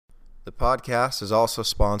The podcast is also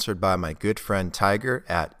sponsored by my good friend Tiger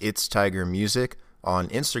at It's Tiger Music on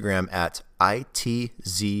Instagram at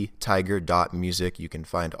itztiger.music. You can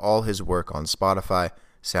find all his work on Spotify,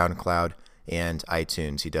 SoundCloud, and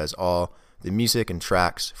iTunes. He does all the music and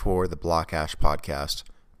tracks for the Blockhash podcast.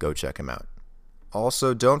 Go check him out.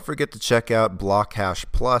 Also, don't forget to check out Blockhash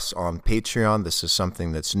Plus on Patreon. This is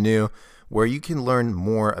something that's new, where you can learn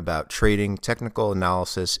more about trading, technical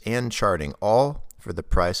analysis, and charting, all for the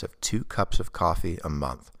price of 2 cups of coffee a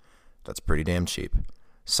month. That's pretty damn cheap.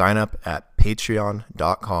 Sign up at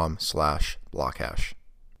patreon.com/blockhash.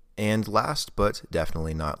 And last but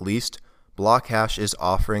definitely not least, Blockhash is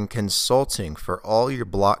offering consulting for all your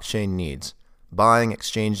blockchain needs. Buying,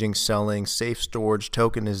 exchanging, selling, safe storage,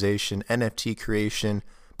 tokenization, NFT creation,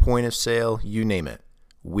 point of sale, you name it.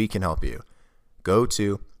 We can help you. Go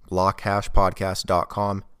to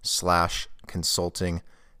blockhashpodcast.com/consulting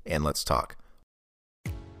and let's talk.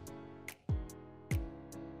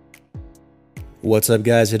 What's up,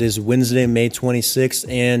 guys? It is Wednesday, May 26th,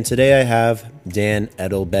 and today I have Dan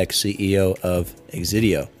Edelbeck, CEO of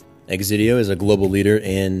Exidio. Exidio is a global leader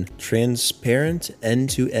in transparent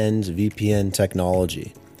end-to-end VPN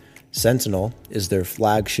technology. Sentinel is their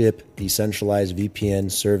flagship decentralized VPN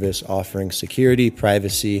service offering security,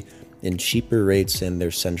 privacy, and cheaper rates than their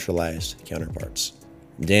centralized counterparts.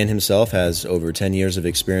 Dan himself has over 10 years of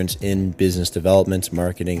experience in business development,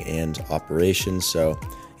 marketing, and operations, so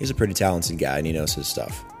he's a pretty talented guy and he knows his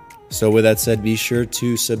stuff. So with that said, be sure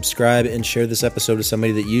to subscribe and share this episode with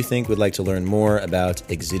somebody that you think would like to learn more about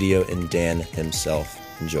Exidio and Dan himself.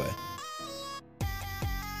 Enjoy.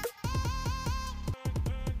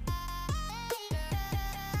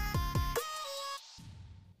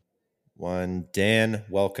 Dan,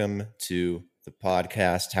 welcome to the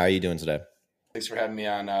podcast. How are you doing today? Thanks for having me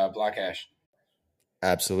on Blockhash.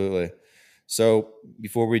 Absolutely. So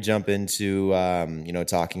before we jump into,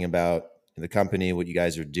 talking about the company, what you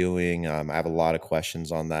guys are doing, I have a lot of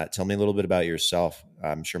questions on that. Tell me a little bit about yourself.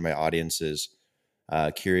 I'm sure my audience is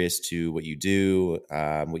curious to what you do,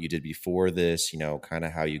 what you did before this, kind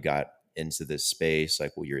of how you got into this space,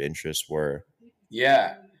 like what your interests were.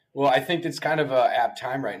 Yeah. Well, I think it's kind of a apt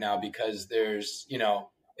time right now because there's,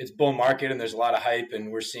 it's bull market and there's a lot of hype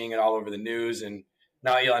and we're seeing it all over the news. And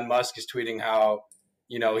now Elon Musk is tweeting how,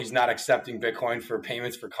 he's not accepting Bitcoin for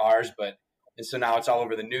payments for cars, and so now it's all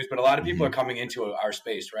over the news, but a lot of people are coming into our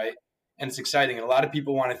space, right? And it's exciting. And a lot of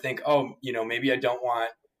people want to think, maybe I don't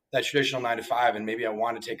want that traditional 9 to 5 and maybe I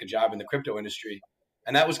want to take a job in the crypto industry.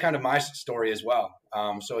 And that was kind of my story as well.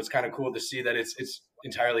 So it's kind of cool to see that it's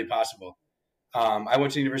entirely possible. I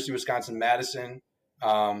went to the University of Wisconsin-Madison.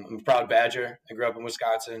 I'm a proud Badger. I grew up in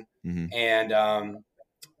Wisconsin and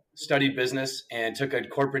studied business and took a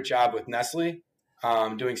corporate job with Nestle,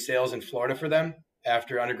 doing sales in Florida for them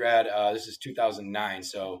after undergrad. This is 2009,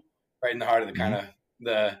 so right in the heart of the kind of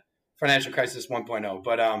the financial crisis 1.0.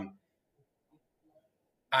 But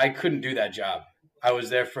I couldn't do that job. I was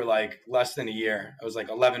there for like less than a year. It was like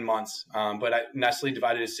 11 months. But Nestle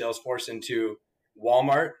divided its sales force into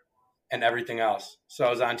Walmart and everything else. So I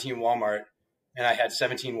was on Team Walmart, and I had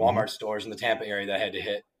 17 Walmart stores in the Tampa area that I had to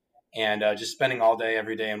hit. And just spending all day,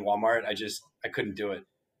 every day in Walmart, I couldn't do it.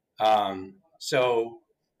 So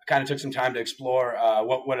I kind of took some time to explore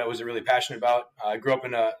what I was really passionate about. I grew up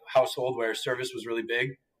in a household where service was really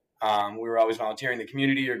big. We were always volunteering in the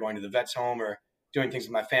community or going to the vet's home or doing things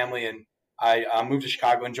with my family. And I moved to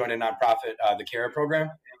Chicago and joined a nonprofit, the CARA program.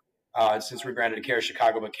 Since rebranded to CARA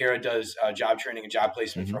Chicago, but CARA does job training and job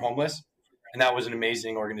placement for homeless. And that was an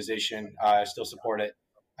amazing organization. I still support it.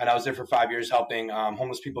 And I was there for 5 years helping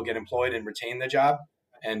homeless people get employed and retain the job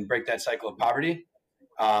and break that cycle of poverty.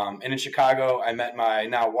 And in Chicago, I met my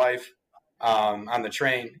now wife on the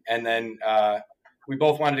train. And then we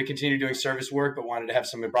both wanted to continue doing service work, but wanted to have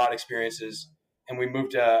some abroad experiences. And we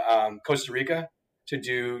moved to Costa Rica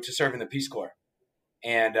to serve in the Peace Corps.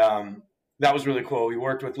 And that was really cool. We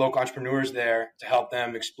worked with local entrepreneurs there to help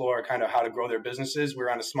them explore kind of how to grow their businesses. We were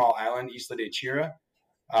on a small island, Isla de Chira.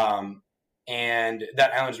 And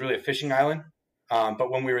that island is really a fishing island. But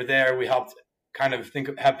when we were there, we helped kind of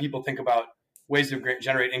have people think about ways to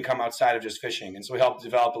generate income outside of just fishing. And so we helped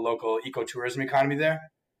develop a local ecotourism economy there.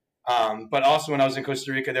 But also when I was in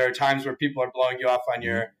Costa Rica, there are times where people are blowing you off on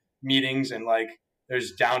your meetings and like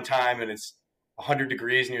there's downtime and it's 100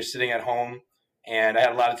 degrees and you're sitting at home. And I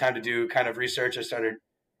had a lot of time to do kind of research. I started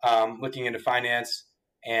looking into finance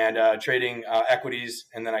and trading equities.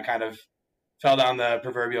 And then I kind of fell down the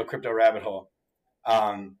proverbial crypto rabbit hole.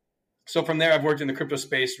 So from there, I've worked in the crypto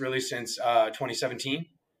space really since 2017.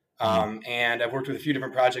 And I've worked with a few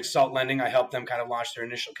different projects. Salt Lending, I helped them kind of launch their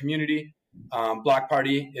initial community. Block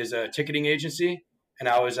Party is a ticketing agency, and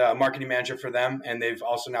I was a marketing manager for them, and they've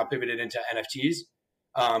also now pivoted into NFTs.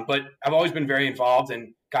 But I've always been very involved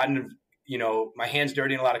and gotten, my hands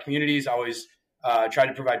dirty in a lot of communities. I always try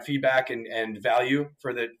to provide feedback and value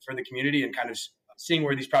for the community and kind of seeing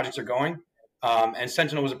where these projects are going. And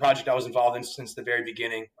Sentinel was a project I was involved in since the very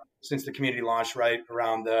beginning, since the community launched right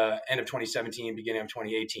around the end of 2017, beginning of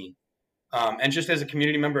 2018. And just as a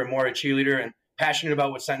community member and more a cheerleader and passionate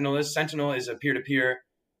about what Sentinel is. Sentinel is a peer-to-peer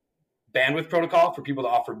bandwidth protocol for people to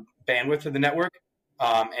offer bandwidth to the network.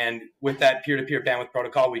 And with that peer-to-peer bandwidth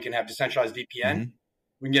protocol, we can have decentralized VPN. Mm-hmm.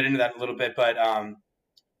 We can get into that in a little bit, but I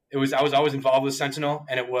was always involved with Sentinel,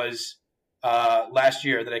 and it was last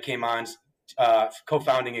year that I came on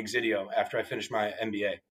co-founding Exidio after I finished my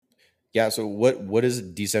MBA. Yeah. So what is a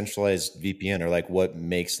decentralized VPN, or like what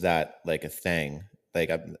makes that like a thing? Like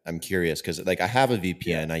I'm curious because like I have a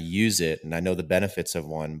VPN, I use it, and I know the benefits of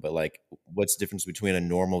one. But like, what's the difference between a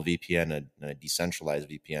normal VPN and a decentralized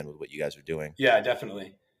VPN with what you guys are doing? Yeah,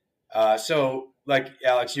 definitely. So like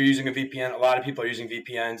Alex, you're using a VPN. A lot of people are using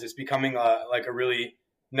VPNs. It's becoming like a really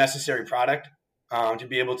necessary product to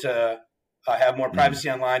be able to have more privacy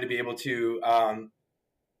online, to be able to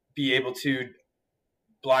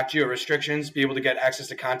block geo restrictions, be able to get access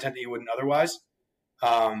to content that you wouldn't otherwise.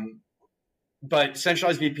 But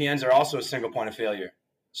centralized VPNs are also a single point of failure.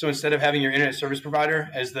 So instead of having your internet service provider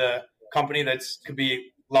as the company could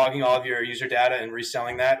be logging all of your user data and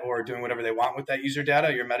reselling that or doing whatever they want with that user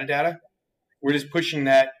data, your metadata, we're just pushing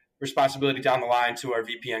that responsibility down the line to our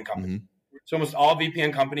VPN company. Mm-hmm. So almost all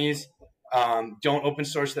VPN companies don't open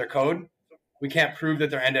source their code. We can't prove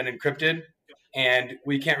that they're end-to-end encrypted, and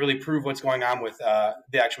we can't really prove what's going on with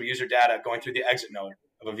the actual user data going through the exit node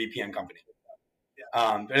of a VPN company.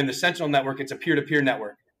 But in the Sentinel network, it's a peer-to-peer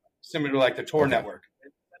network, similar to like the Tor network.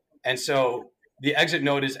 And so the exit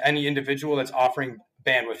node is any individual that's offering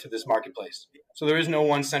bandwidth to this marketplace. So there is no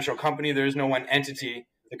one central company. There is no one entity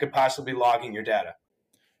that could possibly be logging your data.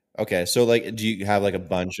 Okay. So like, do you have like a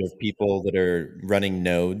bunch of people that are running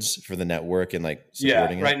nodes for the network and like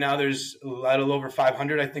supporting it? Right now there's a little over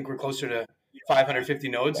 500. I think we're closer to 550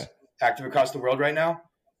 nodes active across the world right now.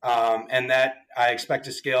 And that I expect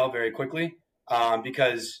to scale very quickly.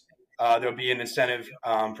 Because there'll be an incentive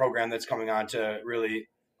program that's coming on to really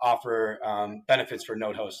offer benefits for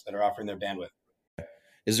node hosts that are offering their bandwidth.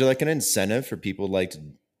 Is there like an incentive for people like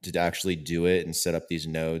to actually do it and set up these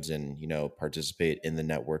nodes and, participate in the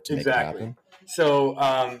network to make it happen? So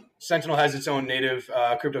Sentinel has its own native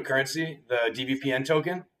cryptocurrency, the DVPN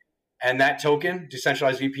token. And that token,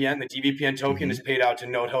 decentralized VPN, the DVPN token is paid out to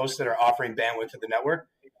node hosts that are offering bandwidth to the network.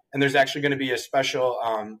 And there's actually going to be a special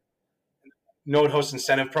node host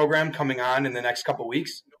incentive program coming on in the next couple of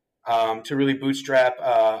weeks to really bootstrap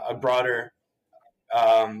a broader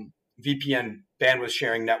VPN bandwidth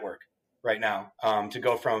sharing network right now to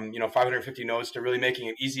go from 550 nodes to really making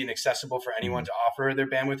it easy and accessible for anyone to offer their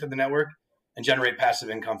bandwidth to the network and generate passive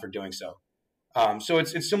income for doing so. So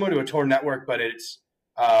it's similar to a Tor network, but it's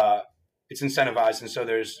incentivized, and so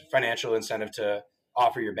there's financial incentive to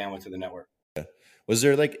offer your bandwidth to the network. Was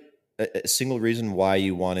there like a single reason why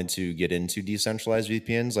you wanted to get into decentralized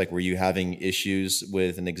VPNs? Like, were you having issues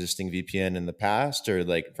with an existing VPN in the past, or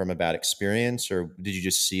like from a bad experience, or did you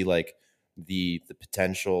just see like the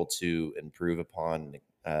potential to improve upon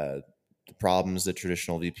the problems that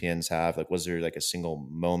traditional VPNs have? Like, was there like a single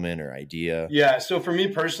moment or idea? Yeah. So for me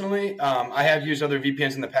personally, I have used other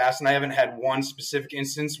VPNs in the past, and I haven't had one specific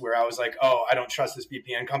instance where I was like, oh, I don't trust this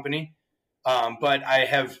VPN company. But I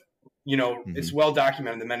have, it's well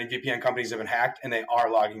documented that many VPN companies have been hacked and they are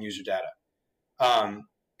logging user data.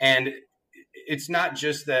 And it's not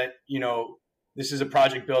just that, this is a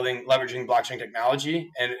project leveraging blockchain technology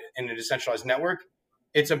and in a decentralized network.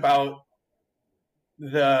 It's about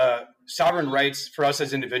the sovereign rights for us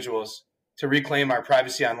as individuals to reclaim our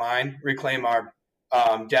privacy online, reclaim our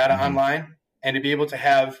data online, and to be able to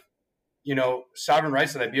have, sovereign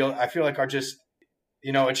rights that I feel like are just,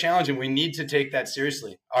 a challenge, and we need to take that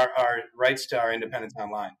seriously, our rights to our independence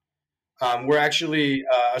online. We're actually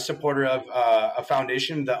a supporter of a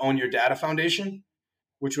foundation, the Own Your Data Foundation,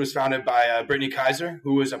 which was founded by Brittany Kaiser,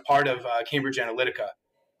 who was a part of Cambridge Analytica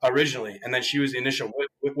originally. And then she was the initial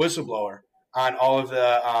whistleblower on all of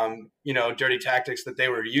the, dirty tactics that they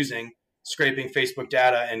were using, scraping Facebook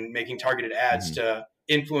data and making targeted ads to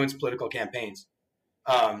influence political campaigns.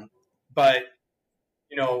 But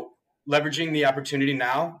leveraging the opportunity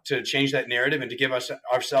now to change that narrative and to give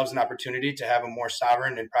ourselves an opportunity to have a more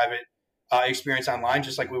sovereign and private experience online,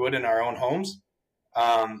 just like we would in our own homes,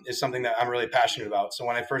 is something that I'm really passionate about. So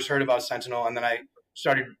when I first heard about Sentinel, and then I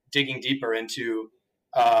started digging deeper into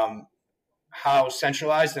how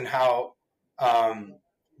centralized and how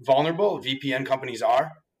vulnerable VPN companies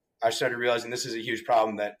are, I started realizing this is a huge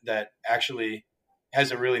problem that actually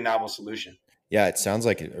has a really novel solution. Yeah, it sounds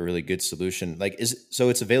like a really good solution. Like, so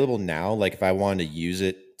it's available now. Like, if I wanted to use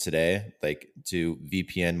it today, like to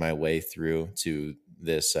VPN my way through to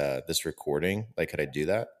this recording, like, could I do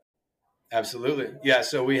that? Absolutely. Yeah.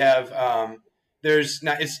 So we have there's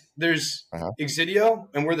Uh-huh. Exidio,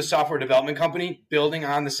 and we're the software development company building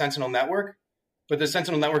on the Sentinel network. But the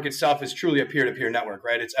Sentinel network itself is truly a peer-to-peer network,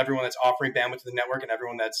 right? It's everyone that's offering bandwidth to the network and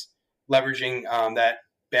everyone that's leveraging that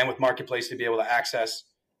bandwidth marketplace to be able to access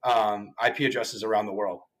IP addresses around the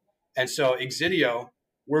world. And so Exidio,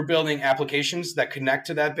 we're building applications that connect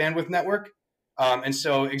to that bandwidth network. And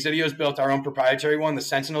so Exidio's built our own proprietary one, the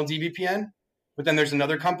Sentinel DVPN. But then there's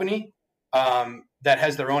another company that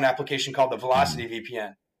has their own application called the Velocity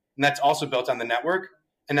VPN. And that's also built on the network.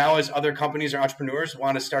 And now as other companies or entrepreneurs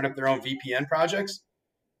want to start up their own VPN projects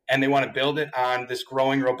and they want to build it on this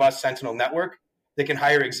growing, robust Sentinel network, they can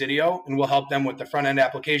hire Exidio and we'll help them with the front-end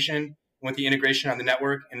application, with the integration on the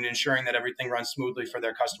network and ensuring that everything runs smoothly for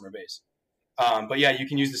their customer base. But yeah, you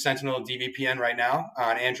can use the Sentinel DVPN right now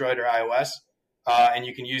on Android or iOS, and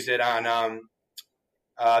you can use it on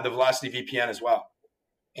the Velocity VPN as well.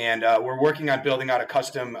 And we're working on building out a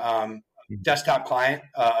custom desktop client,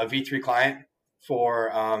 a V3 client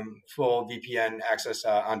for full VPN access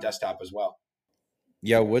on desktop as well.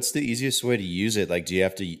 Yeah, what's the easiest way to use it? Like, do you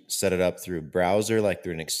have to set it up through a browser, like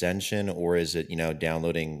through an extension, or is it,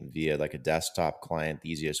 downloading via like a desktop client the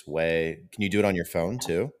easiest way? Can you do it on your phone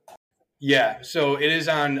too? Yeah, so it is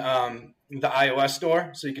on the iOS store,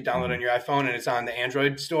 so you can download it on your iPhone, and it's on the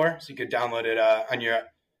Android store, so you could download it on your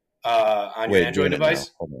Android device.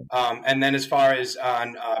 And then as far as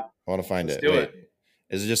on, I want to find it. Wait,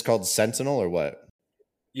 is it just called Sentinel or what?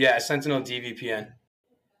 Yeah, Sentinel DVPN.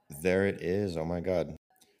 There it is. Oh my God.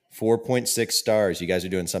 4.6 stars. You guys are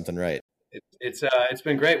doing something right. It's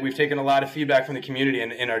been great. We've taken a lot of feedback from the community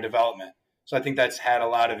in our development. So I think that's had a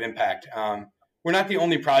lot of impact. We're not the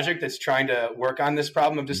only project that's trying to work on this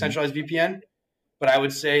problem of decentralized VPN, but I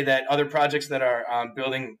would say that other projects that are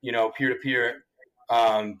building, peer-to-peer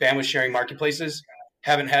bandwidth sharing marketplaces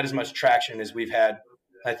haven't had as much traction as we've had.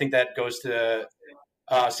 I think that goes to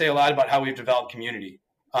say a lot about how we've developed community.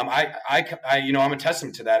 I'm a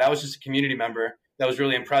testament to that. I was just a community member that was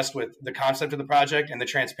really impressed with the concept of the project and the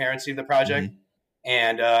transparency of the project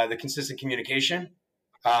and the consistent communication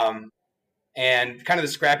and kind of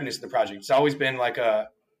the scrappiness of the project. It's always been like a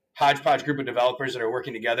hodgepodge group of developers that are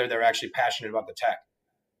working together. They're actually passionate about the tech.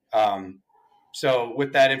 So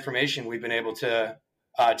with that information, we've been able to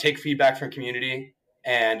take feedback from community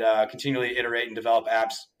and continually iterate and develop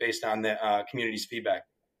apps based on the community's feedback.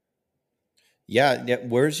 Yeah.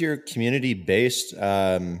 Where's your community based?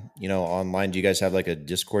 Online, do you guys have like a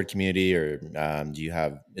Discord community or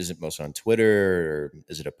is it mostly on Twitter or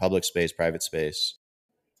is it a public space, private space?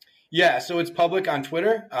 Yeah. So it's public on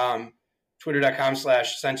Twitter,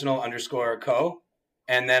 twitter.com/sentinel_co.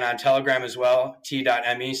 And then on Telegram as well,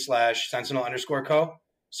 t.me/sentinel_co.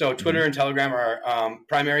 So Twitter and Telegram are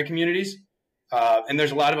primary communities. And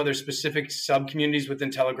there's a lot of other specific sub communities within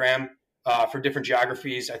Telegram for different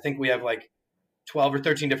geographies. I think we have like 12 or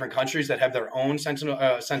 13 different countries that have their own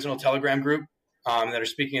Sentinel Telegram group that are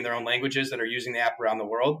speaking in their own languages that are using the app around the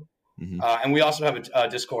world. And we also have a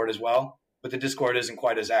Discord as well, but the Discord isn't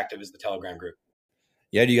quite as active as the Telegram group.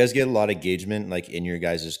 Yeah. Do you guys get a lot of engagement like in your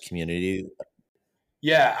guys' community?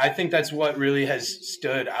 Yeah, I think that's what really has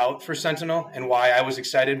stood out for Sentinel and why I was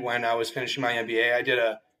excited when I was finishing my MBA. I did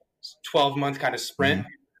a 12-month kind of sprint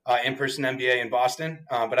in-person MBA in Boston,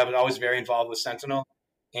 but I was always very involved with Sentinel.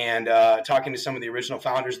 And talking to some of the original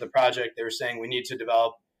founders of the project, they were saying we need to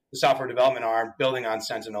develop the software development arm building on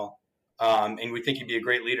Sentinel, and we think you'd be a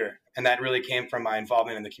great leader. And that really came from my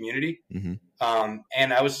involvement in the community. And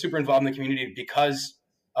I was super involved in the community because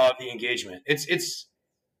of the engagement. It's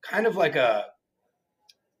kind of like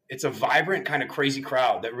it's a vibrant kind of crazy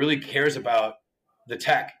crowd that really cares about the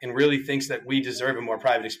tech and really thinks that we deserve a more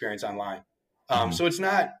private experience online. So it's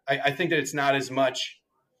not, I think that it's not as much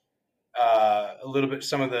a little bit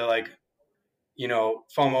some of the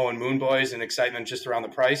FOMO and Moon Boys and excitement just around the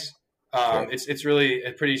price. It's really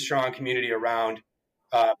a pretty strong community around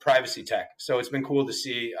privacy tech. So it's been cool to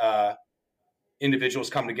see individuals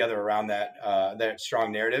come together around that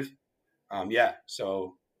strong narrative.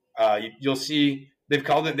 So you'll see they've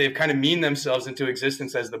kind of memed themselves into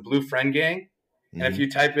existence as the Blue Friend Gang. And if you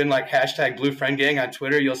type in like hashtag Blue Friend Gang on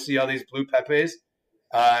Twitter, you'll see all these blue pepes.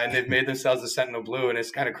 And they've made themselves the Sentinel Blue, and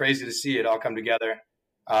it's kind of crazy to see it all come together.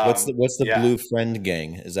 What's the Blue Friend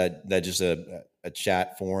Gang? Is that just a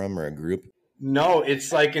chat forum or a group? No,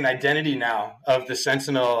 it's like an identity now of the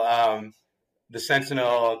Sentinel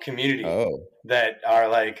community Oh. that are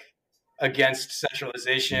like against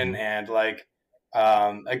centralization Mhm. and like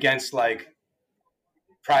against like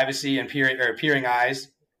privacy and peering eyes.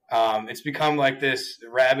 It's become like this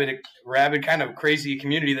rabid kind of crazy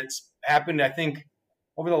community that's happened. I think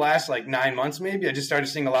over the last like 9 months, maybe I just started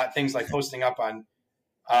seeing a lot of things like posting up on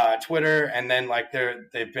Twitter, and then like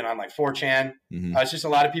they've been on like 4chan. Mhm. It's just a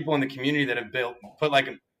lot of people in the community that have built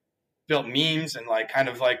memes and like kind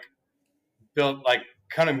of like built like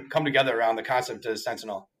kind of come together around the concept of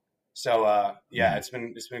Sentinel. So yeah,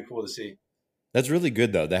 Mhm. it's been cool to see. That's really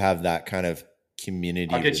good though to have that kind of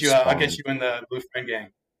community I'll get response. you in the Blue Friend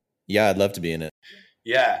gang. Yeah, I'd love to be in it.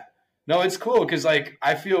 Yeah. No, it's cool because like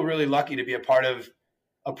I feel really lucky to be a part of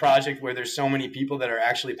a project where there's so many people that are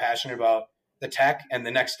actually passionate about the tech and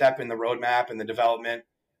the next step in the roadmap and the development,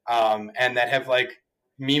 and that have like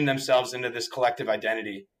meme themselves into this collective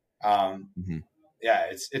identity. Um, Mhm. yeah,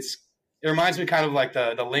 it reminds me kind of like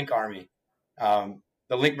the Link Army,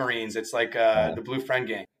 the Link Marines. It's like Uh, the Blue Friend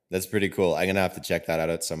Gang. that's pretty cool. I'm gonna have to check that out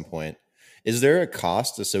at some point. Is there a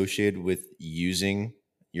cost associated with using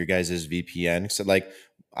your guys' VPN? So like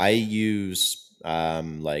I use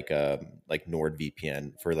like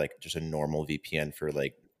NordVPN for like just a normal VPN for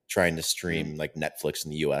like trying to Mhm. stream like Netflix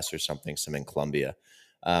in the US or something, some in Colombia.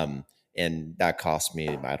 Um, and that cost me,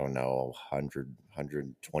 I don't know,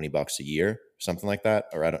 120 bucks a year, something like that.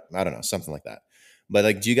 Or I don't know, something like that. But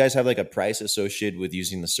like, do you guys have like a price associated with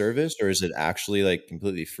using the service, or is it actually like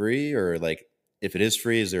completely free? Or like, if it is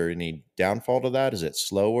free, is there any downfall to that? Is it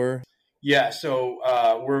slower? Yeah, so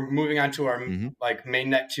we're moving on to our Hmm. like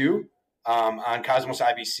mainnet two on Cosmos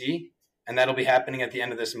IBC, and that'll be happening at the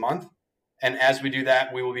end of this month. And as we do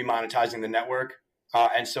that, we will be monetizing the network,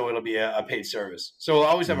 and so it'll be a paid service. So we'll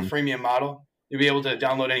always have a Hmm. freemium model. You'll be able to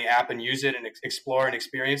download any app and use it and explore and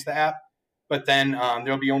experience the app. But then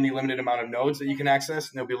there'll be only limited amount of nodes that you can access,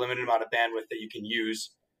 and there'll be a limited amount of bandwidth that you can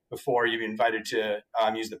use before you're invited to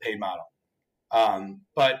use the paid model.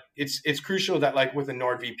 But it's crucial that like with a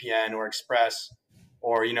NordVPN or Express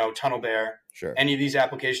or TunnelBear, Sure. any of these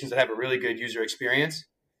applications that have a really good user experience,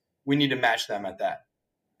 we need to match them at that.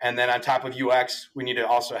 And then on top of UX, we need to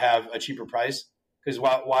also have a cheaper price because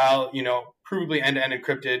while provably end to end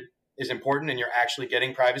encrypted is important and you're actually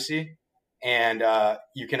getting privacy and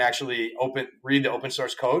you can actually read the open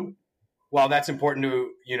source code. While that's important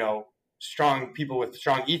to strong people with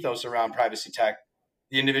strong ethos around privacy tech,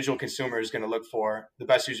 the individual consumer is going to look for the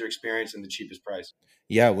best user experience and the cheapest price.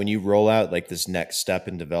 Yeah. When you roll out like this next step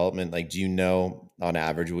in development, like, do you know on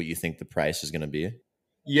average what you think the price is going to be?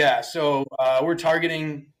 Yeah, so we're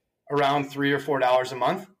targeting around $3 or $4 a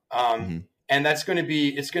month, Hmm. and it's going to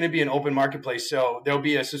be an open marketplace. So there'll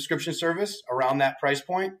be a subscription service around that price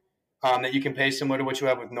point that you can pay similar to what you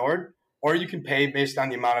have with Nord, or you can pay based on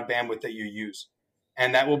the amount of bandwidth that you use,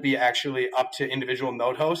 and that will be actually up to individual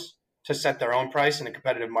node hosts to set their own price in a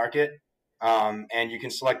competitive market. And you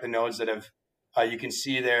can select the nodes that have you can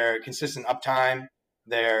see their consistent uptime,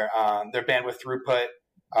 their bandwidth throughput,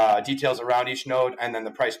 details around each node, and then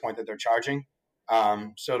the price point that they're charging.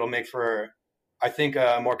 So it'll make for, I think,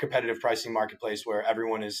 a more competitive pricing marketplace where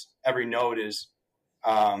every node is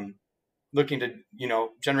um, looking to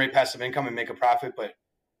generate passive income and make a profit, but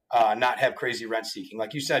not have crazy rent seeking.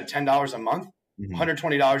 Like you said, $10 a month, Hmm.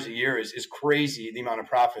 $120 a year is crazy. The amount of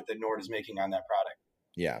profit that Nord is making on that product.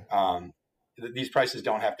 Yeah. These prices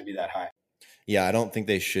don't have to be that high. Yeah. I don't think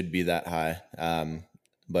they should be that high.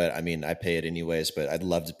 But I mean, I pay it anyways, but I'd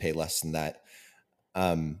love to pay less than that.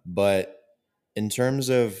 But in terms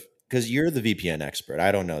of, because you're the VPN expert,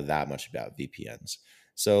 I don't know that much about VPNs.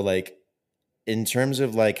 So like in terms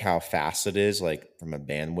of like how fast it is, like from a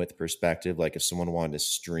bandwidth perspective, like if someone wanted to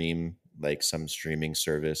stream like some streaming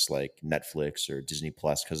service like Netflix or Disney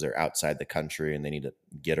Plus because they're outside the country and they need to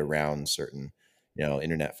get around certain,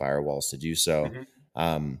 internet firewalls to do so.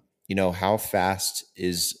 Mm-hmm. How fast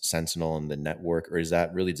is Sentinel in the network, or does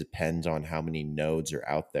that really depend on how many nodes are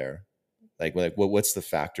out there? Like what's the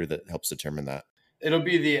factor that helps determine that? It'll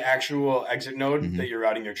be the actual exit node Hmm. that you're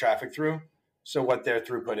routing your traffic through. So what their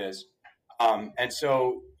throughput is. And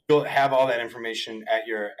so you'll have all that information at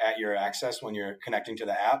your access when you're connecting to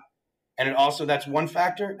the app. And it also that's one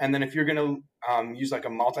factor. And then if you're going to use like a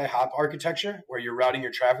multi-hop architecture where you're routing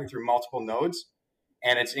your traffic through multiple nodes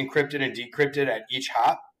and it's encrypted and decrypted at each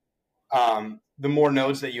hop, the more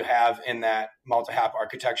nodes that you have in that multi-hop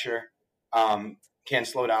architecture can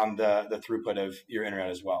slow down the throughput of your internet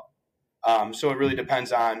as well. So it really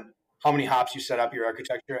depends on how many hops you set up your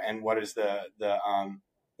architecture and what is the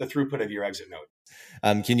throughput of your exit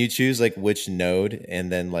node. Can you choose like which node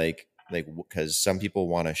and then like Like, because some people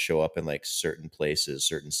want to show up in like certain places,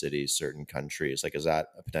 certain cities, certain countries. Like, is that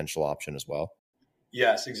a potential option as well?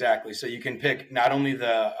 Yes, exactly. So you can pick not only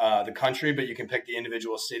the country, but you can pick the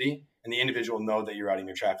individual city and the individual node that you're routing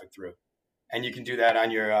your traffic through. And you can do that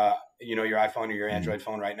on your your iPhone or your Mhm. Android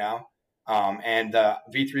phone right now. And the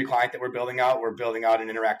V3 client that we're building out an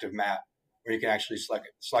interactive map where you can actually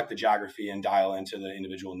select the geography and dial into the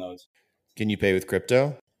individual nodes. Can you pay with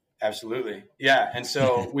crypto? Absolutely, yeah. And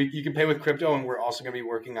so you can pay with crypto, and we're also going to be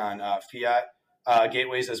working on fiat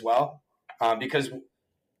gateways as well, because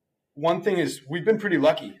one thing is we've been pretty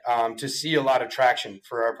lucky to see a lot of traction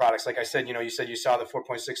for our products. Like I said, you said you saw the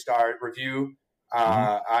 4.6 star review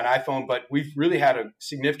Mhm. on iPhone, but we've really had a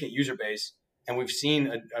significant user base and we've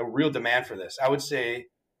seen a real demand for this. I would say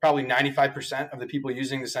probably 95% of the people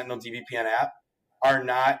using the Sentinel DVPN app are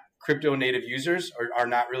not crypto native users or are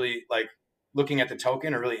not really like looking at the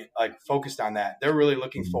token or really like focused on that. They're really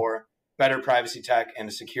looking Mhm. for better privacy tech and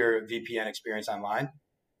a secure VPN experience online.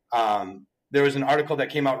 There was an article that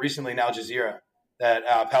came out recently in Al Jazeera that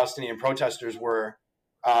Palestinian protesters were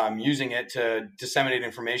using it to disseminate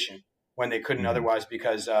information when they couldn't Mhm. otherwise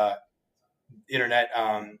because internet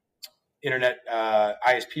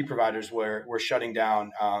ISP providers were shutting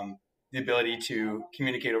down the ability to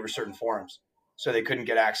communicate over certain forums. So they couldn't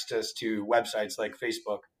get access to websites like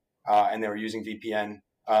Facebook, and they were using VPN,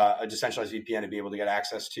 a decentralized VPN, to be able to get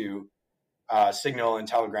access to Signal and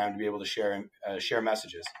Telegram to be able to share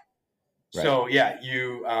messages. Right. So yeah,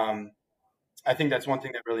 I think that's one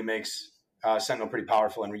thing that really makes Sentinel pretty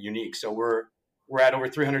powerful and unique. So we're at over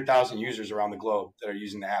 300,000 users around the globe that are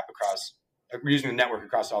using the app using the network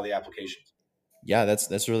across all the applications. Yeah,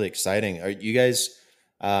 that's really exciting. Are you guys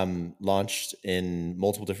launched in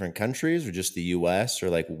multiple different countries or just the US, or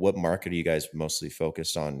like what market are you guys mostly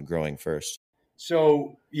focused on growing first?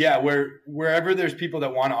 So yeah, wherever there's people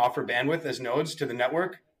that want to offer bandwidth as nodes to the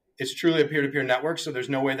network, it's truly a peer-to-peer network. So there's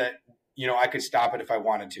no way that I could stop it if I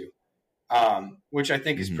wanted to, which I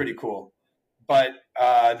think is Mhm. pretty cool. But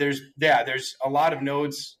there's a lot of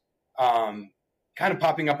nodes kind of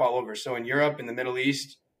popping up all over. So in Europe, in the Middle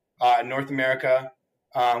East, North America,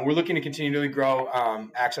 we're looking to continually grow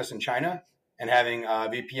access in China and having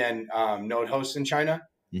VPN node hosts in China.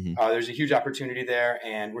 Mhm. There's a huge opportunity there,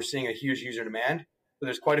 and we're seeing a huge user demand. So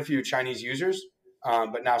there's quite a few Chinese users,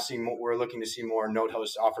 but now we're looking to see more node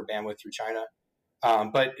hosts offer bandwidth through China.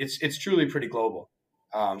 But it's truly pretty global.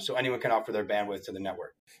 So anyone can offer their bandwidth to the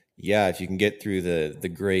network. Yeah, if you can get through the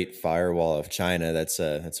great firewall of China, that's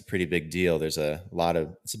a pretty big deal. There's a lot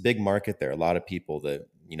of it's a big market there. A lot of people that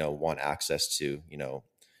want access to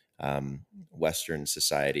Western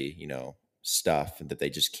society stuff that they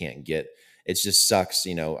just can't get. It just sucks.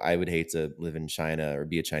 I would hate to live in China or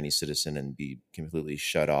be a Chinese citizen and be completely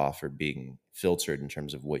shut off or being filtered in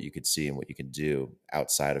terms of what you could see and what you could do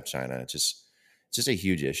outside of China. It's just a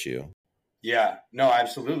huge issue. Yeah, no,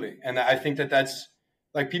 absolutely. And I think that's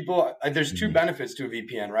like people, there's two Mhm. benefits to a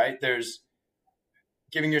VPN, right? There's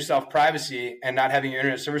giving yourself privacy and not having your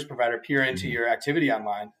internet service provider peer into Mhm. your activity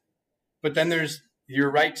online. But then there's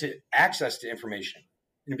your right to access to information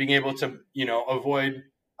and being able to, avoid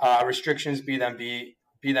restrictions, be them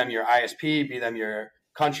your ISP, be them your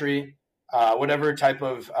country, whatever type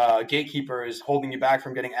of gatekeeper is holding you back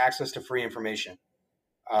from getting access to free information.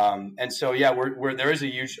 And so, yeah, there is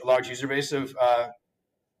a large user base of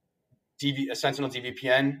Sentinel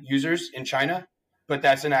DVPN users in China, but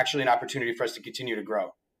that's actually an opportunity for us to continue to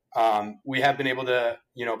grow. We have been able to,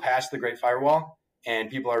 pass the Great Firewall, and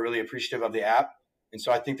people are really appreciative of the app. And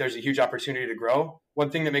so I think there's a huge opportunity to grow. One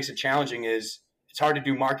thing that makes it challenging is it's hard to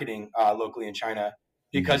do marketing locally in China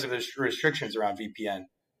Mhm. because of the restrictions around VPN.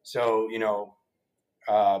 So,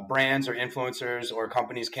 brands or influencers or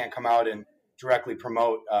companies can't come out and directly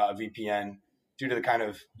promote a VPN due to the kind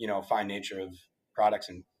of fine nature of products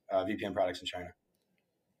and VPN products in China.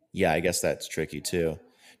 Yeah, I guess that's tricky too.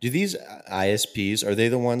 Do these ISPs, are they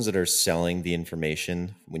the ones that are selling the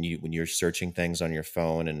information when you're searching things on your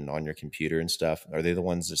phone and on your computer and stuff? Are they the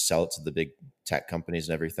ones that sell it to the big tech companies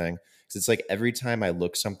and everything? Because it's like every time I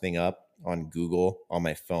look something up on Google on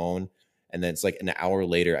my phone, and then it's like an hour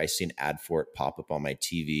later I see an ad for it pop up on my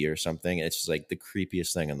TV or something. It's just like the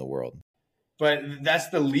creepiest thing in the world. But that's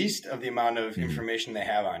the least of the amount of Mhm. information they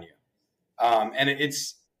have on you, and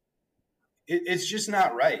it's just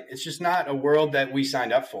not right. It's just not a world that we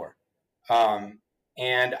signed up for. Um,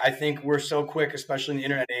 and I think we're so quick, especially in the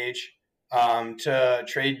internet age, to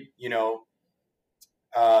trade,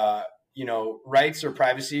 uh, rights or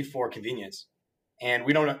privacy for convenience. And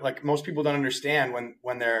we don't like most people don't understand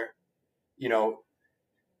when they're, you know,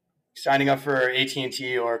 signing up for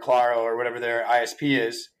AT&T or Claro or whatever their ISP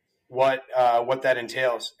is. what that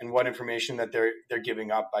entails and what information that they're giving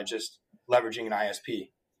up by just leveraging an ISP.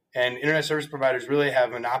 And internet service providers really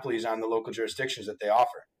have monopolies on the local jurisdictions that they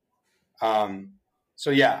offer. So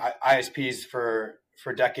yeah, ISPs for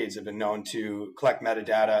decades have been known to collect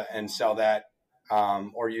metadata and sell that,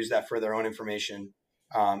 or use that for their own information.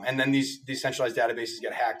 And then these centralized databases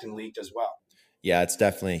get hacked and leaked as well. Yeah, it's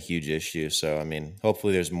definitely a huge issue. So, I mean,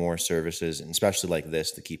 hopefully there's more services, and especially like this,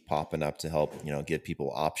 to keep popping up to help, give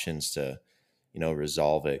people options to,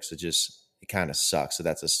 resolve it. Cause it kind of sucks. So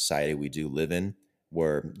that's a society we do live in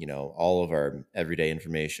where, all of our everyday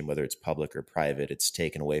information, whether it's public or private, it's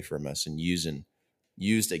taken away from us and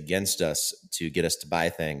used against us to get us to buy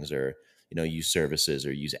things or, use services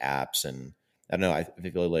or use apps. And I don't know, I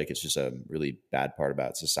feel like it's just a really bad part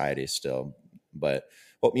about society still. But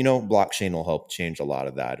well, blockchain will help change a lot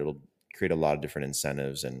of that. It'll create a lot of different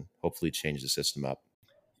incentives and hopefully change the system up.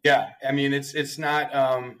 Yeah, I mean, it's not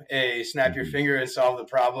a snap your finger and solve the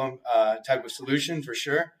problem type of solution for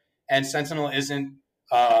sure. And Sentinel isn't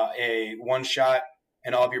a one shot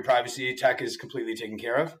and all of your privacy tech is completely taken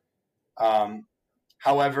care of.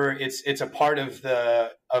 However, it's a part of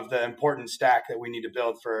the important stack that we need to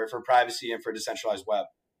build for privacy and for decentralized web.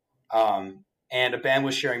 And a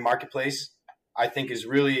bandwidth sharing marketplace, I think, is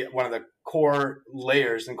really one of the core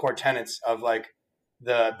layers and core tenets of like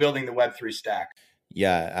the building the Web3 stack.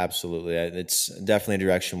 Yeah, absolutely. It's definitely a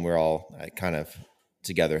direction we're all kind of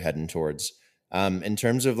together heading towards. In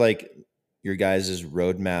terms of like your guys'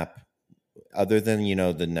 roadmap, other than,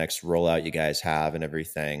 the next rollout you guys have and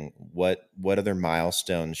everything, what other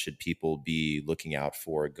milestones should people be looking out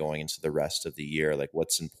for going into the rest of the year? Like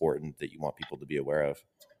what's important that you want people to be aware of?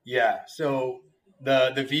 Yeah. So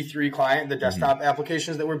the V3 client, the desktop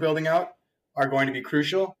applications that we're building out are going to be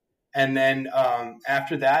crucial. And then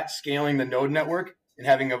after that, scaling the node network and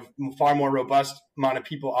having a far more robust amount of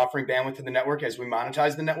people offering bandwidth to the network as we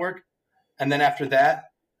monetize the network. And then after that,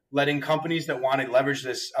 letting companies that want to leverage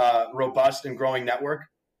this robust and growing network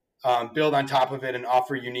build on top of it and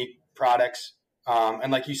offer unique products.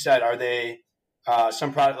 And like you said, are they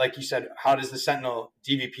some product, like you said, how does the Sentinel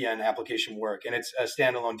DVPN application work? And it's a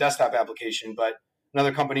standalone desktop application, but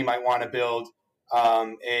another company might want to build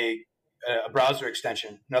a browser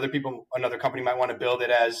extension. Another company might want to build it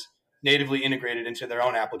as natively integrated into their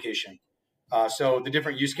own application. So the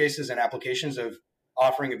different use cases and applications of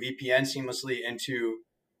offering a VPN seamlessly into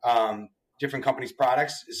different companies'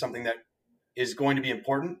 products is something that is going to be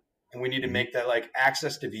important, and we need to make that like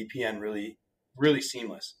access to VPN really, really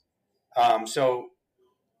seamless. So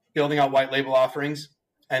building out white label offerings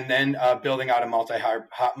and then building out a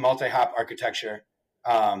multi-hop architecture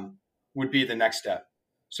would be the next step.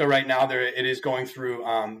 So right now it is going through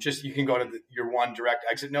just you can go to your one direct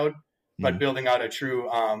exit node, but building out a true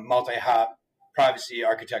multi-hop privacy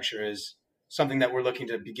architecture is something that we're looking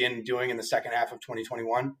to begin doing in the second half of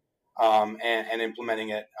 2021 and implementing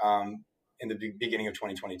it in the beginning of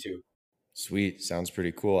 2022. Sweet. Sounds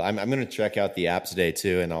pretty cool. I'm going to check out the app today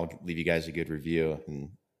too, and I'll leave you guys a good review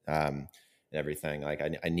and everything. Like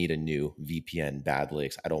I need a new VPN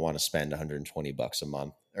badly. I don't want to spend $120 a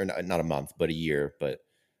month, or not a month, but a year. But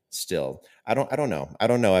still, I don't know. I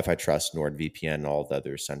don't know if I trust NordVPN and all the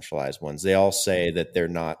other centralized ones. They all say that they're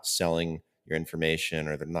not selling your information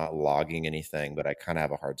or they're not logging anything, but I kind of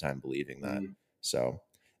have a hard time believing that. So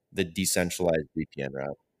the decentralized VPN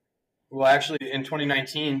route. Well, actually, in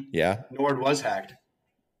 2019, Nord was hacked.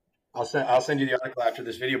 I'll send you the article after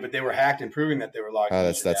this video, but they were hacked and proving that they were logged. Oh,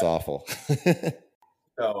 that's awful.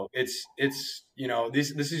 So it's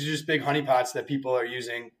this is just big honeypots that people are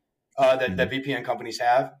using that VPN companies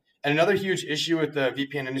have. And another huge issue with the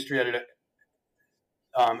VPN industry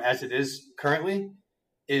as it is currently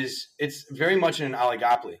is it's very much an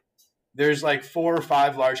oligopoly. There's like 4 or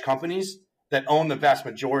 5 large companies that own the vast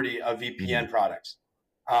majority of VPN products.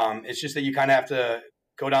 It's just that you kind of have to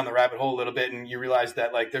go down the rabbit hole a little bit, and you realize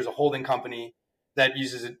that like there's a holding company that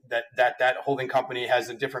uses it, that holding company has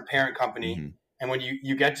a different parent company. And when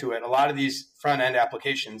you get to it, a lot of these front end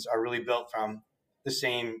applications are really built from the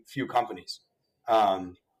same few companies.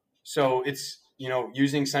 So it's,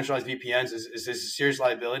 using centralized VPNs is a serious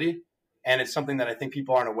liability. And it's something that I think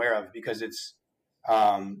people aren't aware of because it's,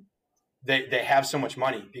 they have so much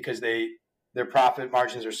money because their profit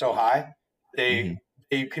margins are so high. They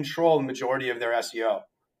control the majority of their SEO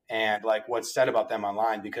and like what's said about them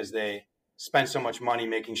online because they spend so much money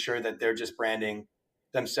making sure that they're just branding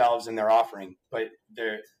themselves and their offering, but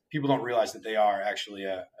people don't realize that they are actually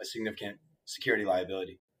a significant security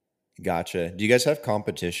liability. Gotcha. Do you guys have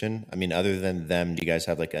competition? I mean, other than them, do you guys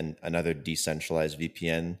have like another decentralized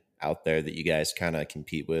VPN out there that you guys kind of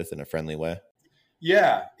compete with in a friendly way?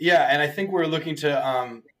 Yeah. And I think we're looking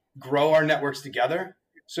to grow our networks together.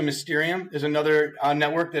 So Mysterium is another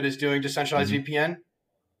network that is doing decentralized VPN.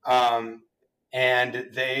 And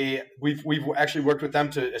we've actually worked with them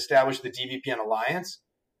to establish the DVPN Alliance.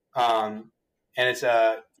 And it's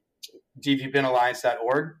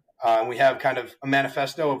dvpnalliance.org. We have kind of a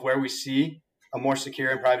manifesto of where we see a more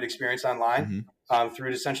secure and private experience online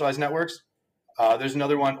through decentralized networks. There's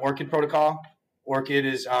another one, Orchid Protocol. Orchid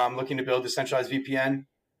is looking to build decentralized VPN.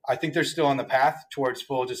 I think they're still on the path towards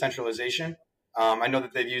full decentralization. I know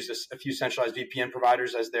that they've used a few centralized VPN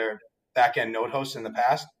providers as their back-end node hosts in the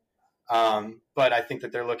past, but I think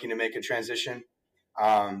that they're looking to make a transition.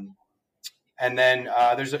 And then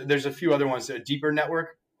there's a few other ones. A Deeper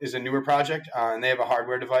Network is a newer project, and they have a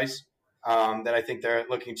hardware device that I think they're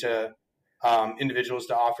looking to individuals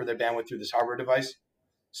to offer their bandwidth through this hardware device.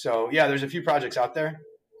 So yeah, there's a few projects out there,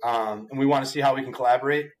 and we want to see how we can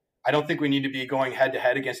collaborate. I don't think we need to be going head to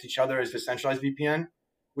head against each other as decentralized VPN.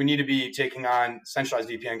 We need to be taking on centralized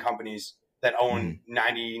VPN companies that own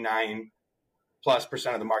 99+%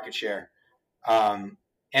 of the market share. And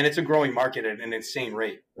it's a growing market at an insane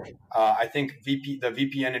rate. I think the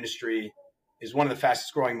VPN industry is one of the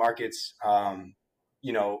fastest growing markets,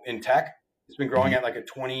 in tech. It's been growing at like a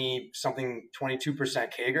 22%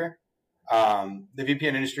 CAGR. The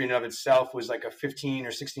VPN industry in and of itself was like a $15 or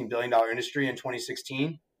 $16 billion industry in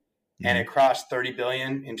 2016, and it crossed 30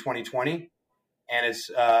 billion in 2020, and it's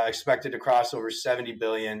expected to cross over 70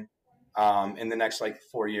 billion in the next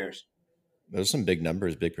 4 years. Those are some big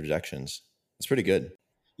numbers, big projections. It's pretty good.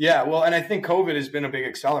 Yeah, well, and I think COVID has been a big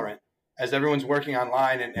accelerant as everyone's working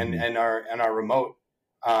online and are remote.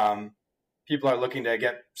 People are looking to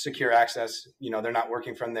get secure access. They're not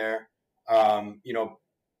working from their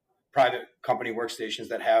private company workstations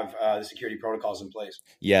that have the security protocols in place.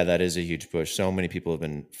 Yeah, that is a huge push. So many people have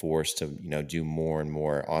been forced to, do more and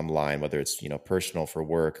more online, whether it's, personal for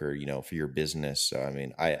work or, for your business. So, I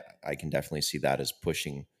mean, I can definitely see that as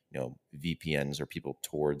pushing, VPNs or people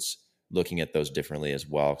towards looking at those differently as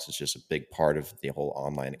well. Because it's just a big part of the whole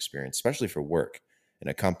online experience, especially for work in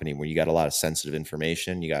a company where you got a lot of sensitive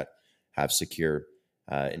information, have secure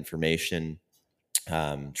information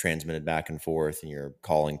transmitted back and forth, and you're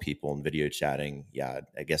calling people and video chatting. Yeah,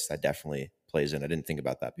 I guess that definitely plays in. I didn't think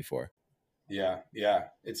about that before. Yeah.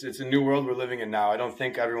 It's a new world we're living in now. I don't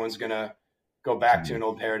think everyone's gonna go back to an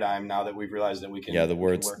old paradigm now that we've realized that we can. Yeah, the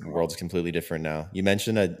world's completely different now. You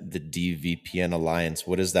mentioned the DVPN Alliance.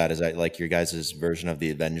 What is that? Is that like your guys' version of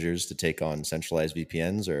the Avengers to take on centralized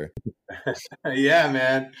VPNs, or? Yeah,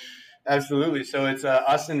 man, absolutely. So it's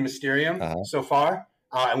us and Mysterium so far.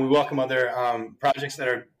 And we welcome other projects that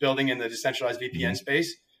are building in the decentralized VPN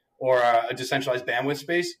space or a decentralized bandwidth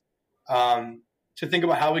space to think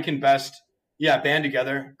about how we can best, band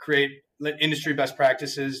together, create industry best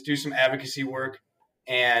practices, do some advocacy work,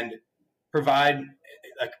 and provide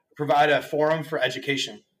a forum for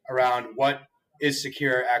education around what is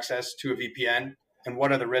secure access to a VPN and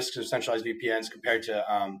what are the risks of centralized VPNs compared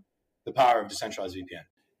to the power of decentralized VPN.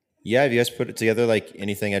 Yeah, have you guys put it together like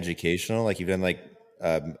anything educational? Like you've done like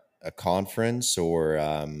a conference or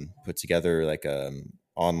put together like a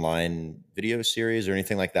online video series or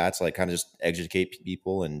anything like that to like kind of just educate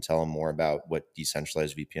people and tell them more about what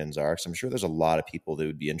decentralized VPNs are? Because I'm sure there's a lot of people that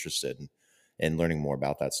would be interested in learning more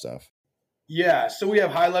about that stuff. Yeah, so we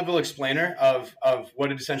have high-level explainer of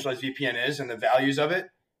what a decentralized VPN is and the values of it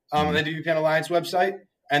on the DVPN Alliance website,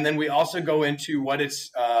 and then we also go into what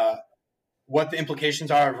the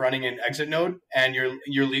implications are of running an exit node and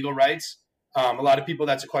your legal rights. A lot of people,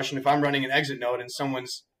 that's a question. If I'm running an exit node and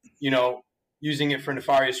someone's, using it for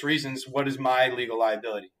nefarious reasons, what is my legal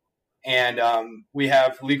liability? And we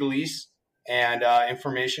have legalese and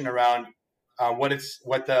information around what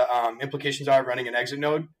the implications are of running an exit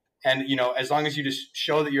node. And, as long as you just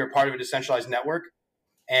show that you're a part of a decentralized network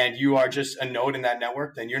and you are just a node in that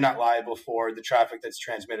network, then you're not liable for the traffic that's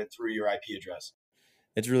transmitted through your IP address.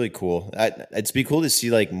 It's really cool. It'd be cool to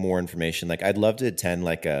see like more information. Like I'd love to attend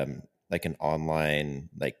like an online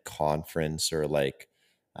like conference or like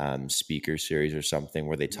speaker series or something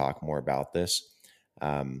where they talk more about this.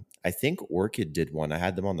 I think Orchid did one. I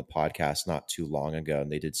had them on the podcast not too long ago,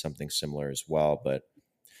 and they did something similar as well. But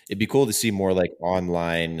it'd be cool to see more like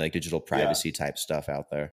online, like digital privacy type stuff out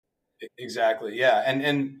there. Exactly. Yeah.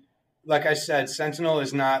 And like I said, Sentinel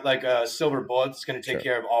is not like a silver bullet that's going to take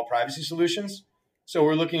care of all privacy solutions. So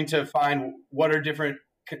we're looking to find what are different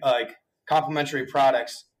like complementary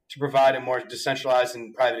products to provide a more decentralized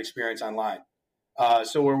and private experience online.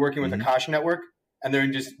 So we're working with Akash Network, and they're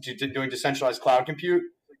just doing decentralized cloud compute.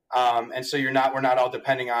 And so we're not all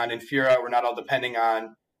depending on Infura. We're not all depending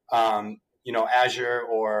on Azure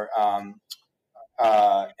or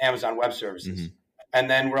Amazon Web Services. Mm-hmm. And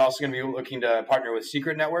then we're also going to be looking to partner with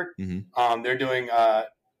Secret Network. Mm-hmm. They're doing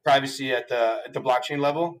privacy at the blockchain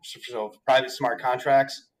level, so private smart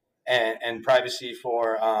contracts and privacy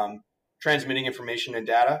for transmitting information and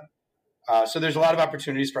data. So there's a lot of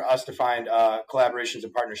opportunities for us to find collaborations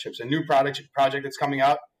and partnerships. A new project that's coming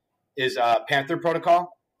out is Panther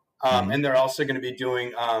Protocol, and they're also going to be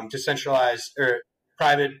doing decentralized or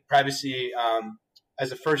private privacy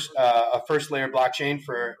as a first layer blockchain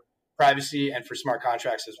for privacy and for smart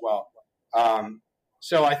contracts as well.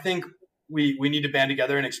 So I think we need to band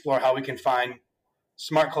together and explore how we can find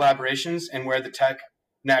smart collaborations and where the tech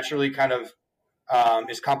naturally kind of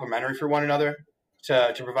is complementary for one another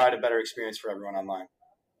to provide a better experience for everyone online.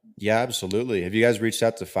 Yeah, absolutely. Have you guys reached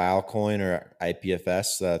out to Filecoin or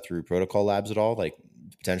IPFS through Protocol Labs at all? Like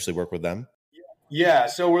potentially work with them? Yeah,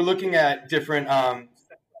 so we're looking at different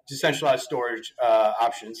decentralized storage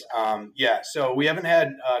options. So we haven't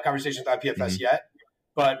had conversations with IPFS yet,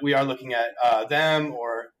 but we are looking at them,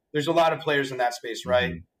 or there's a lot of players in that space,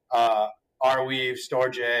 right? Arweave,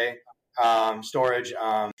 Storj, Storage,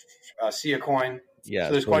 Siacoin. Yeah,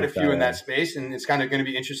 so there's quite a few in that space, and it's kind of going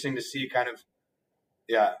to be interesting to see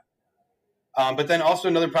but then also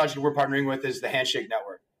another project we're partnering with is the Handshake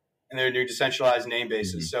Network, and they're doing decentralized name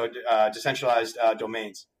bases, so decentralized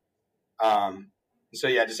domains.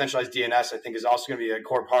 Decentralized DNS, I think, is also going to be a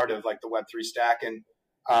core part of like the Web3 stack. And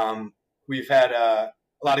we've had a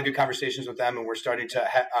lot of good conversations with them, and we're starting to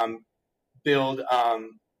build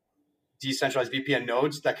decentralized VPN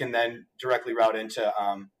nodes that can then directly route into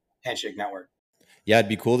Handshake Network. Yeah, it'd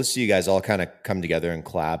be cool to see you guys all kind of come together and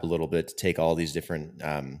collab a little bit to take all these different,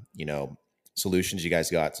 solutions you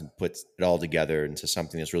guys got to put it all together into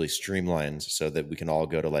something that's really streamlined so that we can all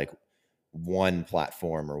go to like one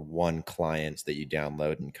platform or one client that you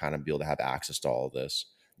download and kind of be able to have access to all of this.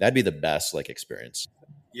 That'd be the best experience.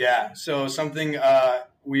 Yeah. So something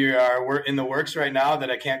we're in the works right now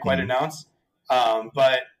that I can't quite announce,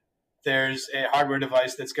 but there's a hardware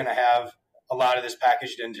device that's going to have a lot of this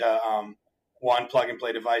packaged into one plug and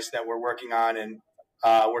play device that we're working on and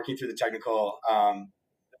working through the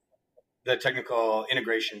technical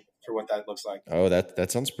integration for what that looks like. Oh,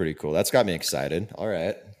 that sounds pretty cool. That's got me excited. All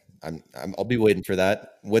right. I'll be waiting for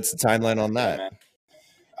that. What's the timeline on that?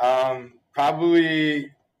 Yeah,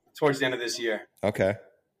 probably towards the end of this year. Okay,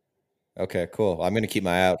 cool. I'm going to keep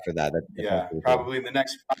my eye out for that. Probably in the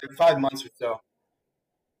next 5 months or so.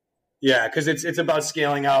 Yeah, because it's about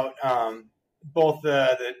scaling out both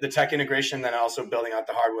the tech integration, then also building out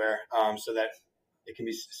the hardware so that it can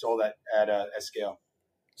be sold at scale.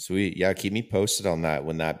 Sweet. Yeah, keep me posted on that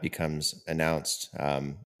when that becomes announced.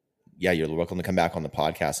 You're welcome to come back on the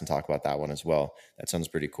podcast and talk about that one as well. That sounds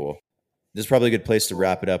pretty cool. This is probably a good place to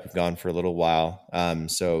wrap it up. We've gone for a little while.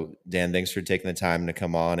 So Dan, thanks for taking the time to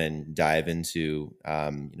come on and dive into,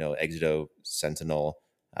 Exito, Sentinel,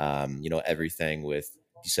 everything with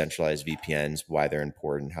decentralized VPNs, why they're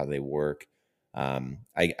important, how they work.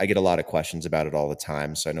 I get a lot of questions about it all the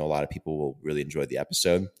time. So I know a lot of people will really enjoy the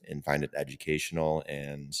episode and find it educational.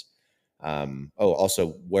 And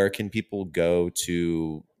also, where can people go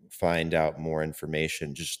to find out more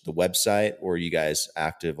information? Just the website, or are you guys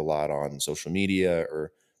active a lot on social media,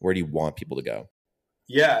 or where do you want people to go?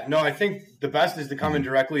 Yeah, no, I think the best is to come and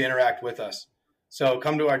directly interact with us. So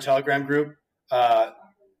come to our Telegram group,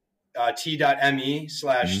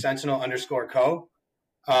 t.me/sentinel_co,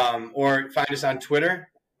 or find us on Twitter,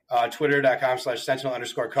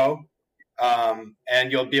 twitter.com/sentinel_co.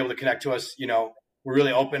 And you'll be able to connect to us. We're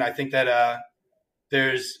really open. I think that,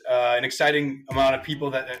 there's an exciting amount of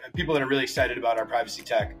people that are really excited about our privacy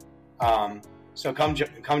tech. So come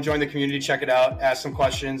join the community, check it out, ask some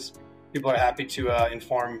questions. People are happy to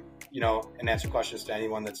inform, and answer questions to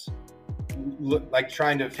anyone that's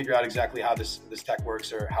trying to figure out exactly how this tech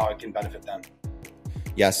works or how it can benefit them.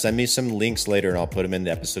 Yeah, send me some links later and I'll put them in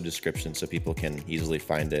the episode description so people can easily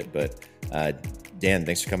find it. But Dan,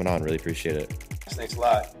 thanks for coming on. Really appreciate it. Thanks a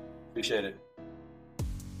lot. Appreciate it.